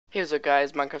Hey, what's up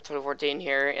guys, Minecraft 2014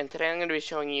 here, and today I'm going to be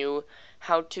showing you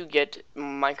how to get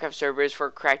Minecraft servers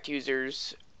for cracked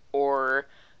users or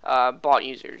bot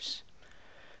users.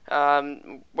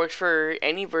 Works for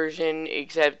any version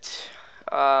except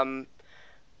when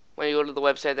you go to the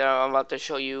website that I'm about to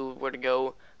show you where to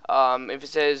go. If it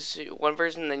says one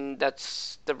version, then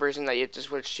that's the version that you have to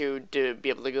switch to be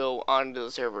able to go onto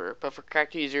the server. But for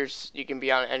cracked users, you can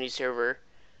be on any server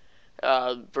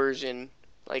version,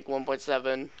 like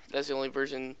 1.7. That's the only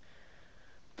version.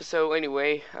 So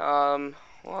anyway, well,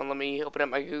 let me open up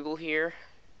my Google here.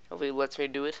 Hopefully it lets me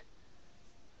do it.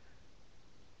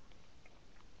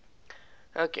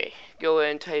 Okay, go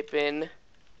ahead and type in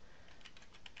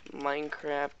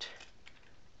Minecraft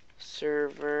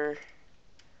server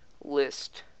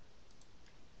list.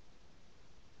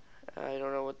 I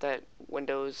don't know what that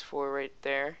window is for right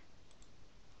there.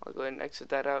 I'll go ahead and exit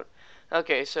that out.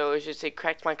 Okay, so it should say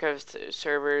cracked Minecraft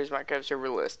servers, Minecraft server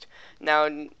list. Now,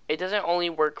 it doesn't only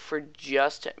work for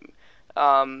just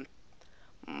um,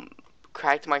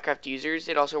 cracked Minecraft users.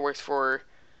 It also works for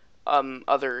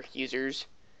other users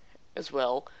as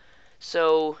well.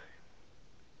 So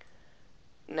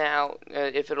now,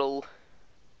 if it'll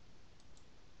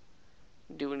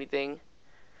do anything,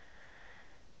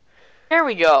 there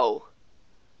we go.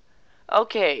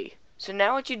 Okay, so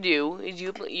now what you do is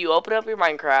you open up your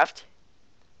Minecraft.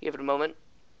 Give it a moment.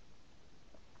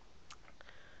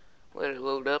 Let it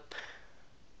load up.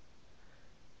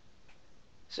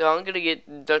 So I'm gonna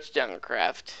get Dutch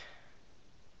Jungle-Craft,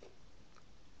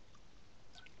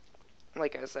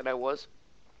 like I said I was.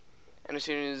 And as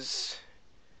soon as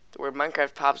the word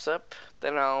Minecraft pops up,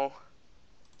 then I'll.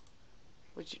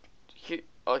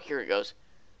 Oh, here it goes.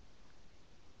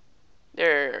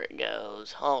 There it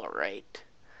goes. All right.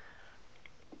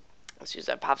 As soon as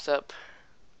that pops up,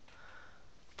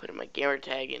 put in my gamer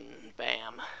tag and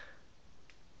bam.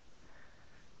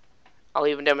 I'll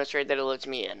even demonstrate that it lets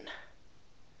me in.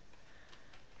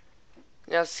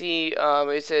 Now see,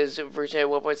 it says version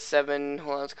 1.7.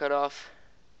 Hold on, it's cut off.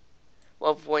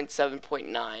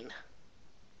 1.7.9.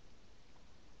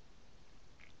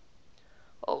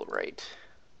 Alright.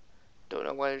 Don't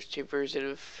know why there's two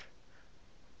versions of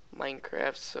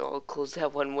Minecraft, so I'll close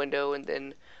that one window and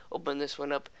then open this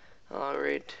one up.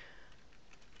 Alright.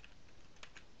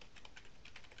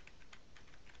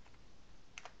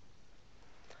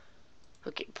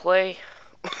 Okay, play.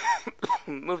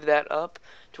 Move that up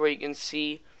to where you can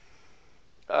see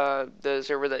the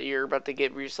server that you're about to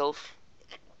get yourself.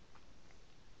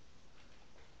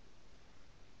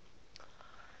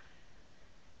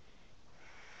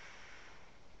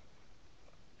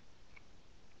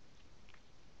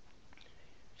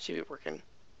 Should be working.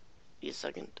 Be a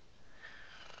second.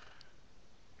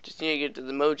 Just need to get to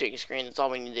the Mojang screen. That's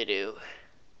all we need to do.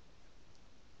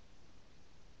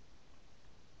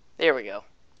 There we go.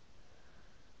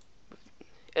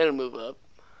 It'll move up.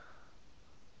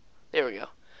 There we go.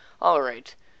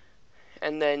 Alright.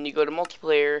 And then you go to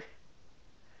multiplayer,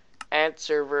 add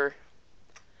server,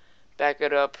 back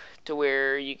it up to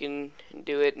where you can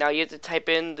do it. Now you have to type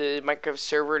in the Minecraft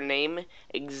server name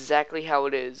exactly how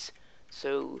it is.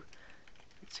 So,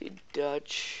 let's see,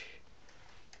 Dutch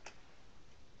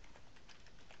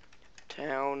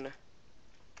Town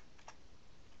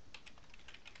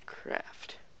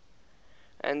Craft.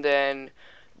 And then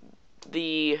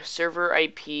the server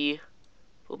IP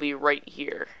will be right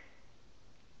here.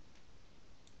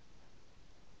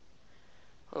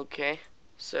 Okay,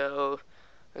 so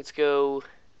let's go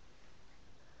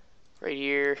right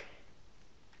here.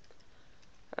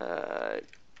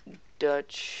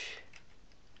 Dutch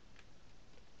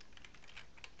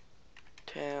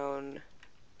Town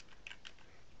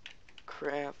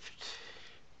Craft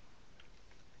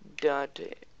dot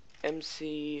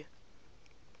MC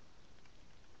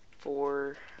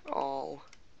for all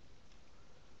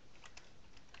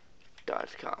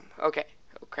 .com. Okay.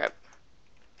 Oh crap.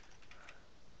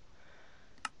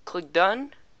 Click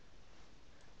done.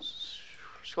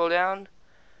 Scroll down,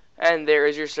 and there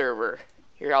is your server.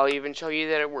 Here, I'll even show you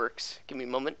that it works. Give me a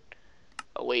moment.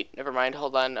 Oh wait, never mind.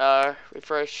 Hold on.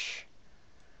 Refresh.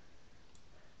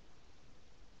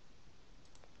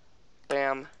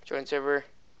 Bam. Join server.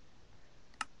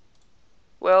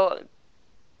 Well,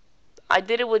 I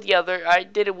did it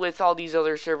with all these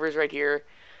other servers right here.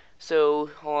 So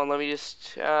hold on. Let me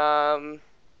just for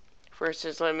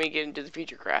instance, let me get into the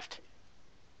Futurecraft.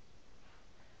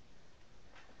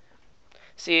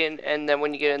 See, and then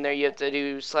when you get in there, you have to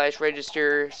do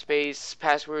 /register space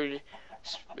password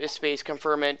space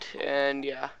confirm it, and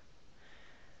yeah.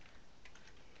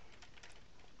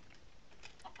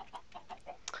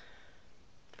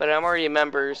 But I'm already a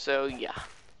member, so yeah.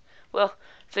 Well,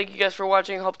 thank you guys for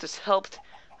watching. Hope this helped.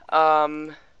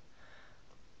 Um,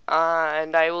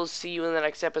 and I will see you in the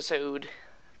next episode.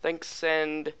 Thanks,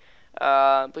 and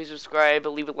please subscribe,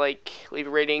 leave a like, leave a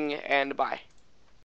rating, and bye.